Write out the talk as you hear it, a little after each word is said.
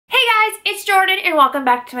Jordan and welcome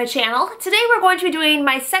back to my channel. Today we're going to be doing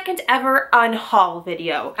my second ever unhaul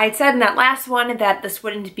video. I said in that last one that this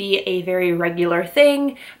wouldn't be a very regular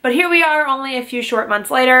thing, but here we are only a few short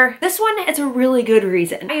months later. This one is a really good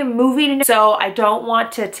reason. I am moving, so I don't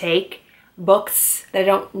want to take books that I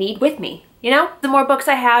don't need with me. You know, the more books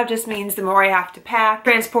I have just means the more I have to pack,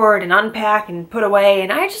 transport, and unpack, and put away,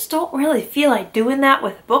 and I just don't really feel like doing that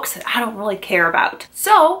with books that I don't really care about.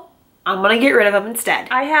 So I'm gonna get rid of them instead.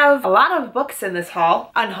 I have a lot of books in this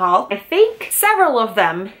unhaul. I think several of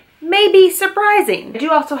them may be surprising. I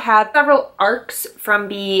do also have several arcs from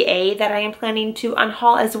BEA that I am planning to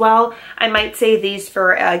unhaul as well. I might save these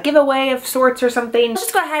for a giveaway of sorts or something. Let's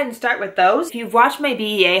just go ahead and start with those. If you've watched my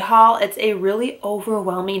BEA haul, it's a really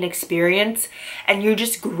overwhelming experience and you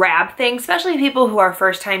just grab things, especially people who are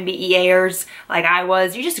first-time BEAers like I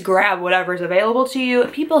was. You just grab whatever's available to you.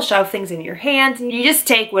 People shove things in your hands and you just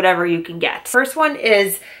take whatever you can get. First one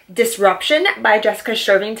is Disruption by Jessica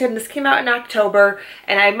Shervington. This came out in October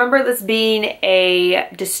and I remember this being a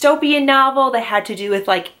dystopian novel that had to do with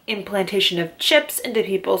like implantation of chips into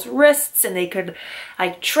people's wrists, and they could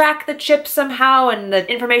like track the chips somehow, and the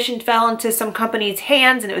information fell into some company's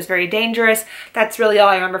hands and it was very dangerous. That's really all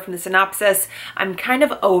I remember from the synopsis. I'm kind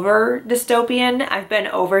of over dystopian. I've been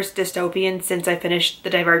over dystopian since I finished the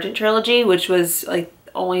Divergent trilogy, which was like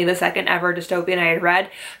only the second ever dystopian I had read,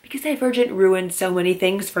 because Divergent ruined so many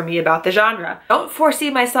things for me about the genre. Don't foresee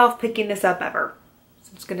myself picking this up ever.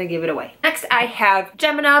 I'm just gonna give it away. Next I have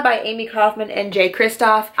Gemina by Amy Kaufman and Jay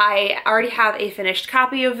Kristoff. I already have a finished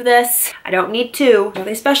copy of this. I don't need two.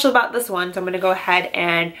 Nothing special about this one, so I'm gonna go ahead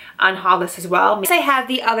and unhaul this as well. Next I have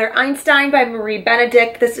The Other Einstein by Marie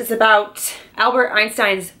Benedict. This is about Albert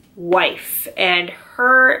Einstein's wife and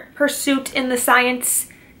her pursuit in the science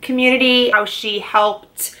community, how she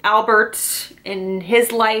helped Albert in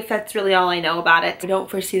his life. That's really all I know about it. I don't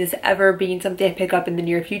foresee this ever being something I pick up in the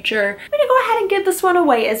near future. I'm gonna go ahead and give this one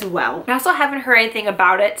away as well. I also haven't heard anything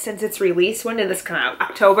about it since its release. When did this come out?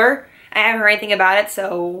 October? I haven't heard anything about it,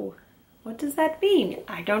 so what does that mean?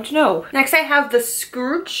 I don't know. Next I have The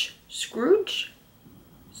Scrooge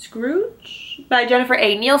by Jennifer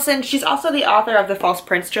A. Nielsen. She's also the author of the False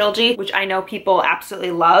Prince trilogy, which I know people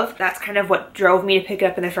absolutely love. That's kind of what drove me to pick it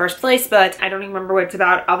up in the first place, but I don't even remember what it's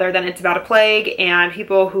about other than it's about a plague and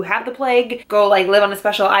people who have the plague go like live on a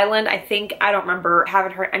special island. I don't remember,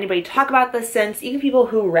 haven't heard anybody talk about this since. Even people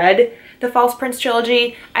who read the False Prince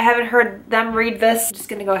trilogy, I haven't heard them read this. I'm just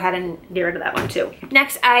gonna go ahead and get rid of that one too.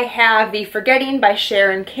 Next I have The Forgetting by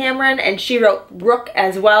Sharon Cameron, and she wrote Rook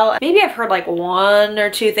as well. Maybe I've heard like one or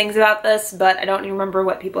two things about this, but I don't even remember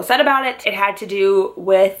what people said about it. It had to do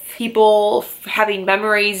with people having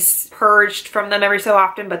memories purged from them every so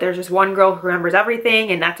often, but there's just one girl who remembers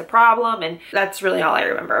everything and that's a problem, and that's really all I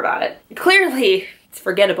remember about it. Clearly it's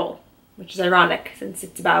forgettable, which is ironic since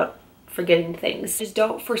it's about forgetting things. Just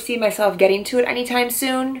don't foresee myself getting to it anytime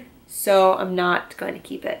soon, so I'm not going to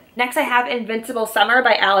keep it. Next I have Invincible Summer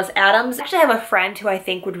by Alice Adams. I actually have a friend who I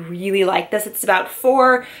think would really like this. It's about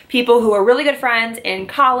 4 people who are really good friends in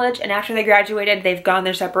college, and after they graduated they've gone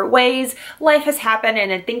their separate ways. Life has happened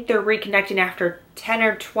and I think they're reconnecting after 10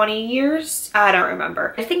 or 20 years. I don't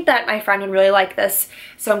remember. I think that my friend would really like this,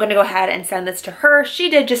 so I'm gonna go ahead and send this to her. She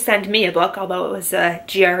did just send me a book, although it was a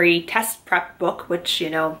GRE test prep book, which, you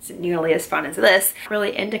know, isn't nearly as fun as this. I'm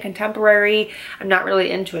really into contemporary. I'm not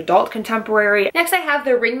really into adult contemporary. Next I have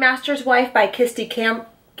The Ringmaster's Wife by Christy Cameron,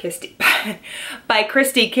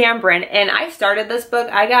 and I started this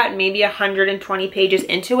book. I got maybe 120 pages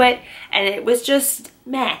into it and it was just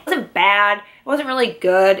meh. It wasn't bad. It wasn't really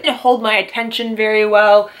good. It didn't hold my attention very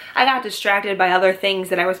well. I got distracted by other things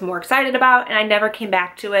that I was more excited about and I never came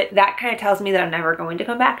back to it. That kind of tells me that I'm never going to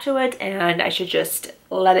come back to it and I should just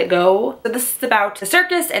let it go. So this is about the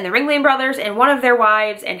circus and the Ringling brothers and one of their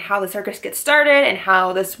wives and how the circus gets started and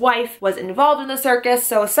how this wife was involved in the circus.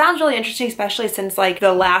 So it sounds really interesting, especially since like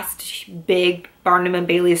the last big Barnum and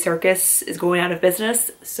Bailey circus is going out of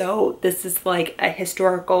business. So this is like a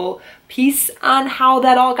historical piece on how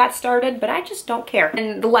that all got started, but I just don't care.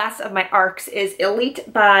 And the last of my arcs is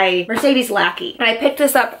Elite by Mercedes Lackey. And I picked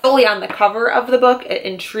this up solely on the cover of the book. It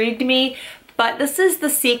intrigued me, but this is the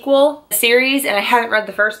sequel series and I haven't read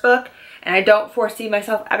the first book. And I don't foresee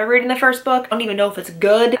myself ever reading the first book. I don't even know if it's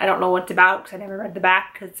good. I don't know what it's about because I never read the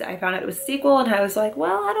back because I found out it was a sequel and I was like,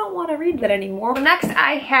 well, I don't want to read that anymore. Next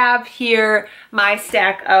I have here my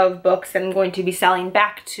stack of books that I'm going to be selling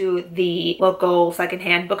back to the local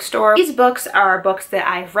secondhand bookstore. These books are books that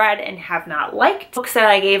I've read and have not liked. Books that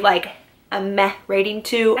I gave like a meh rating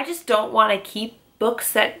to. I just don't want to keep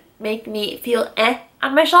books that make me feel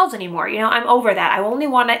on my shelves anymore. You know, I'm over that. I only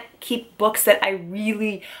want to keep books that I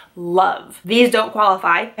really love. These don't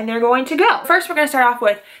qualify, and they're going to go. First, we're going to start off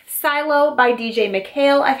with Silo by DJ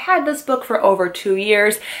McHale. I've had this book for over 2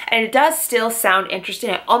 years, and it does still sound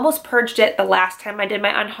interesting. I almost purged it the last time I did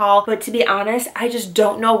my unhaul, but to be honest, I just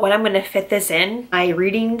don't know when I'm going to fit this in my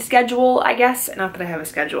reading schedule, I guess. Not that I have a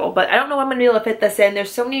schedule, but I don't know when I'm going to be able to fit this in.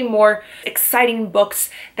 There's so many more exciting books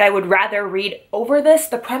that I would rather read over this.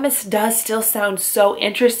 The premise does still sound so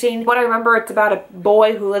interesting. What I remember, it's about a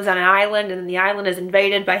boy who lives on an island, and the island is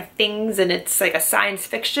invaded by things, and it's like a science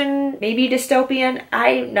fiction, maybe dystopian.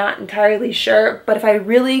 I'm not entirely sure, but if I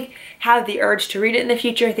really have the urge to read it in the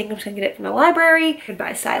future, I think I'm just gonna get it from the library.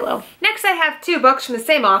 Goodbye, Silo. Next, I have 2 books from the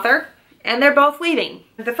same author, and they're both leaving.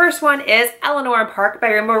 The first one is Eleanor Park by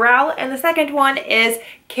Rainbow Rowell, and the second one is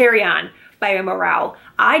Carry On by Rainbow Rowell.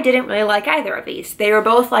 I didn't really like either of these. They were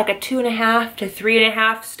both like a 2.5 to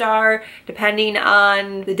 3.5 star, depending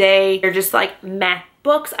on the day. They're just like meh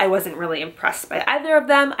books. I wasn't really impressed by either of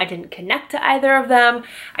them. I didn't connect to either of them.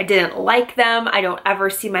 I didn't like them. I don't ever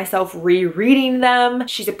see myself rereading them.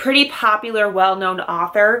 She's a pretty popular, well-known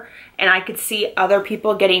author, and I could see other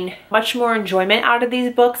people getting much more enjoyment out of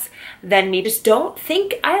these books than me. Just don't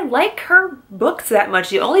think I like her books that much.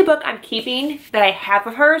 The only book I'm keeping that I have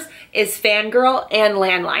of hers is Fangirl and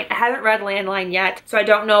Landline. I haven't read Landline yet, so I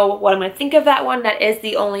don't know what I'm going to think of that one. That is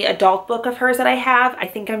the only adult book of hers that I have. I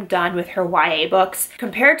think I'm done with her YA books.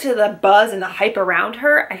 Compared to the buzz and the hype around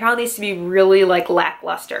her, I found these to be really like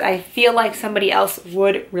lackluster. I feel like somebody else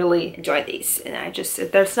would really enjoy these, and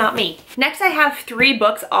that's not me. Next, I have 3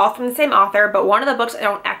 books, all from the same author, but one of the books I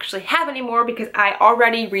don't actually have anymore because I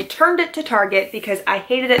already returned it to Target because I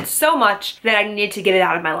hated it so much that I needed to get it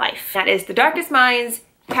out of my life. That is The Darkest Minds,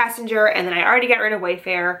 Passenger, and then I already got rid of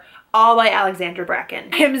Wayfarer, all by Alexandra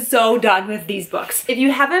Bracken. I am so done with these books. If you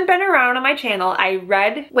haven't been around on my channel, I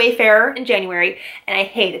read Wayfarer in January and I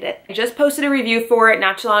hated it. I just posted a review for it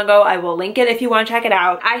not too long ago. I will link it if you want to check it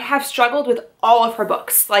out. I have struggled with all of her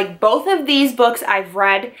books. Like, both of these books I've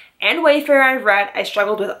read and Wayfarer I've read. I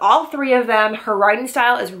struggled with all 3 of them. Her writing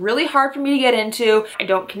style is really hard for me to get into. I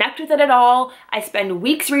don't connect with it at all. I spend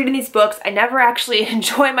weeks reading these books. I never actually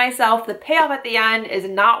enjoy myself. The payoff at the end is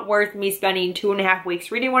not worth me spending 2.5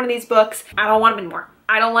 weeks reading one of these books. I don't want them anymore.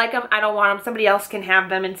 I don't like them. I don't want them. Somebody else can have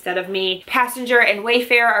them instead of me. Passenger and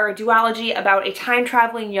Wayfarer are a duology about a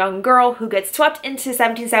time-traveling young girl who gets swept into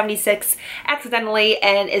 1776 accidentally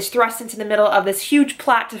and is thrust into the middle of this huge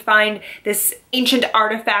plot to find this ancient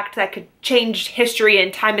artifact that could change history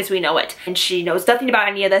and time as we know it. And she knows nothing about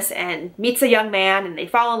any of this and meets a young man and they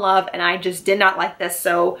fall in love, and I just did not like this,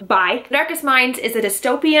 so bye. Darkest Minds is a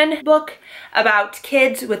dystopian book about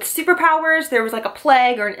kids with superpowers. There was like a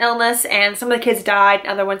plague or an illness and some of the kids died, and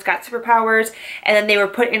other ones got superpowers, and then they were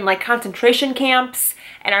put in like concentration camps,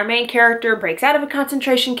 and our main character breaks out of a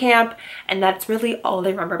concentration camp, and that's really all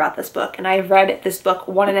I remember about this book. And I've read this book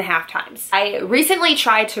 1.5 times. I recently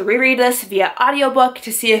tried to reread this via audiobook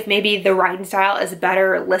to see if maybe the writing style is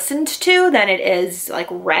better listened to than it is like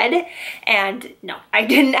read, and no, I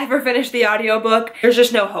didn't ever finish the audiobook. There's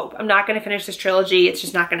just no hope. I'm not gonna finish this trilogy. It's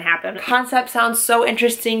just not gonna happen. The concept sounds so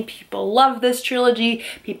interesting. People love this trilogy.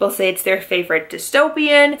 People say it's their favorite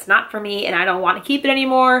dystopian. It's not for me, and I don't want to keep it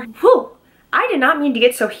anymore. Whew. I did not mean to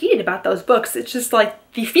get so heated about those books. It's just like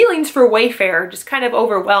the feelings for Wayfarer just kind of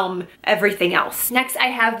overwhelm everything else. Next, I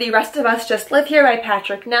have The Rest of Us Just Live Here by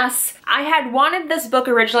Patrick Ness. I had wanted this book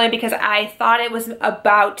originally because I thought it was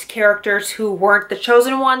about characters who weren't the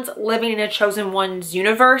chosen ones living in a chosen one's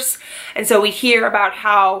universe. And so we hear about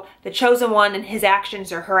how the chosen one and his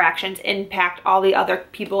actions or her actions impact all the other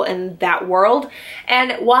people in that world.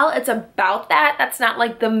 And while it's about that, that's not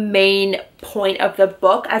like the main point of the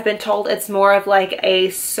book. I've been told it's more of like a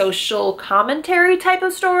social commentary type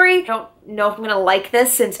of story. I don't know if I'm gonna like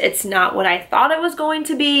this since it's not what I thought it was going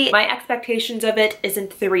to be. My expectations of it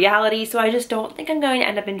isn't the reality, so I just don't think I'm going to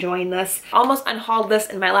end up enjoying this. Almost unhauled this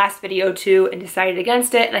in my last video too and decided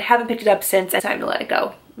against it, and I haven't picked it up since. It's time to let it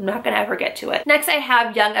go. I'm not gonna ever get to it. Next, I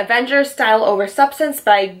have Young Avengers Style Over Substance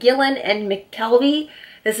by Gillen and McKelvey.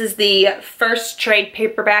 This is the first trade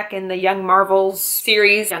paperback in the Young Avengers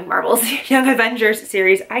series. I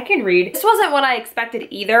can read. This wasn't what I expected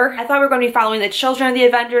either. I thought we were going to be following the children of the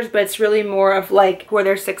Avengers, but it's really more of like who are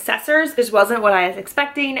their successors. This wasn't what I was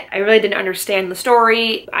expecting. I really didn't understand the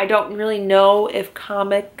story. I don't really know if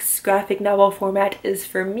comics graphic novel format is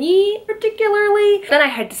for me particularly. Then I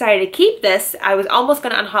had decided to keep this. I was almost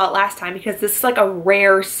going to unhaul it last time because this is like a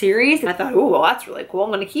rare series, and I thought, oh, well, that's really cool.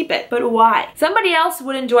 I'm going to keep it. But why? Somebody else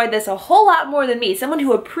would enjoy this a whole lot more than me. Someone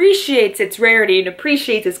who appreciates its rarity and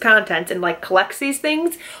appreciates its content and like collects these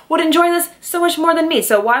things would enjoy this so much more than me.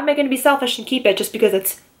 So why am I going to be selfish and keep it just because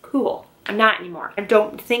it's cool. I'm not anymore. I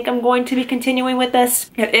don't think I'm going to be continuing with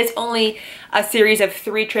this. It is only a series of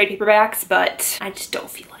 3 trade paperbacks, but I just don't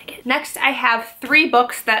feel like it. Next, I have 3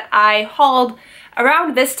 books that I hauled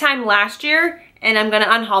around this time last year, and I'm gonna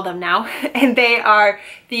unhaul them now. And they are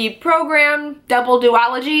The Program Double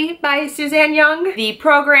Duology by Suzanne Young, The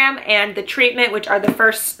Program and The Treatment, which are the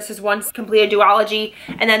first, this is one completed duology,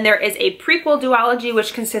 and then there is a prequel duology,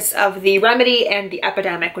 which consists of The Remedy and The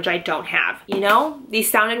Epidemic, which I don't have. You know, these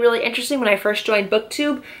sounded really interesting when I first joined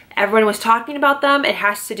BookTube. Everyone was talking about them. It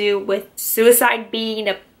has to do with suicide being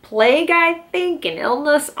a plague, I think, an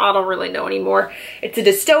illness. I don't really know anymore. It's a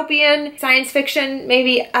dystopian science fiction,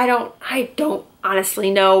 maybe. I don't honestly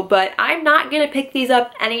know, but I'm not gonna pick these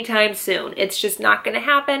up anytime soon. It's just not gonna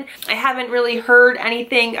happen. I haven't really heard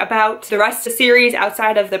anything about the rest of the series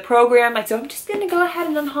outside of The Program, so I'm just gonna go ahead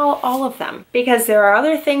and unhaul all of them because there are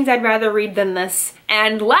other things I'd rather read than this.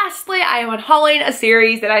 And lastly, I am unhauling a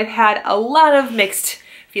series that I've had a lot of mixed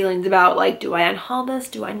feelings about, like, do I unhaul this?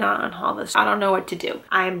 Do I not unhaul this? I don't know what to do.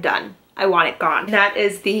 I am done. I want it gone. That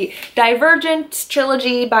is the Divergent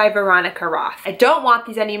trilogy by Veronica Roth. I don't want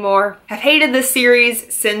these anymore. I've hated this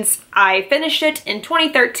series since I finished it in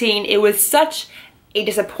 2013. It was such a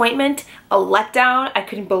disappointment, a letdown. I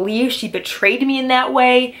couldn't believe she betrayed me in that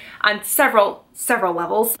way on several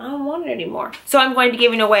levels. I don't want it anymore. So I'm going to be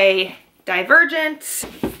giving away Divergent,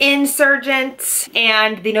 Insurgent,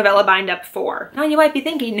 and the novella bind-up 4. Now you might be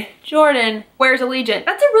thinking, Jordan, where's Allegiant?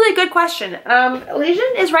 That's a really good question.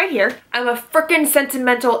 Allegiant is right here. I'm a frickin'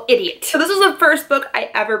 sentimental idiot. So this is the first book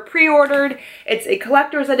I ever pre-ordered. It's a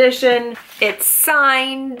collector's edition. It's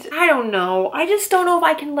signed. I don't know. I just don't know if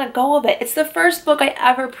I can let go of it. It's the first book I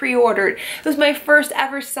ever pre-ordered. It was my first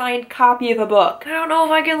ever signed copy of a book. I don't know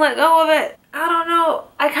if I can let go of it. I don't know.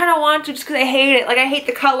 I kind of want to just because I hate it. Like, I hate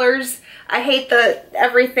the colors. I hate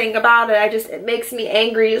everything about it. It makes me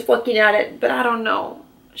angry just looking at it, but I don't know.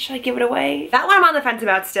 Should I give it away? That one I'm on the fence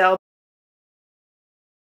about still.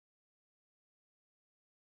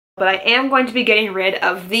 But I am going to be getting rid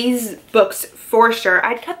of these books for sure.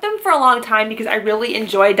 I'd cut them for a long time because I really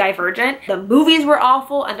enjoyed Divergent. The movies were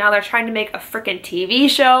awful, and now they're trying to make a freaking TV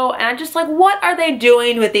show, and I'm just like, what are they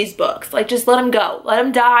doing with these books? Like, just let them go. Let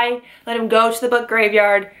them die. Let them go to the book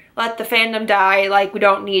graveyard. Let the fandom die. Like, we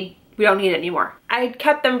don't need it anymore. I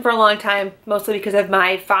kept them for a long time, mostly because of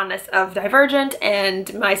my fondness of Divergent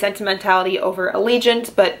and my sentimentality over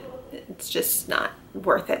Allegiant, but it's just not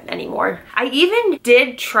worth it anymore. I even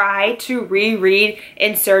did try to reread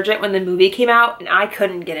Insurgent when the movie came out, and I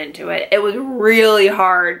couldn't get into it. It was really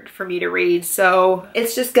hard for me to read, so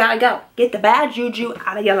it's just gotta go. Get the bad juju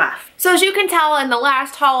out of your life. So as you can tell, in the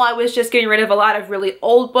last haul, I was just getting rid of a lot of really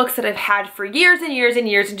old books that I've had for years and years and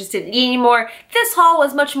years and just didn't need anymore. This haul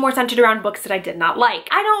was much more centered around books that I did not like.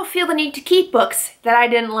 I don't feel the need to keep books that I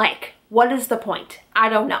didn't like. What is the point? I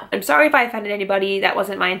don't know. I'm sorry if I offended anybody. That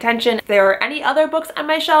wasn't my intention. If there are any other books on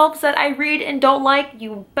my shelves that I read and don't like,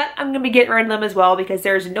 you bet I'm gonna be getting rid of them as well, because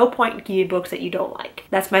there's no point in keeping books that you don't like.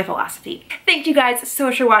 That's my philosophy. Thank you guys so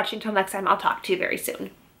much for watching. Until next time, I'll talk to you very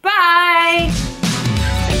soon. Bye!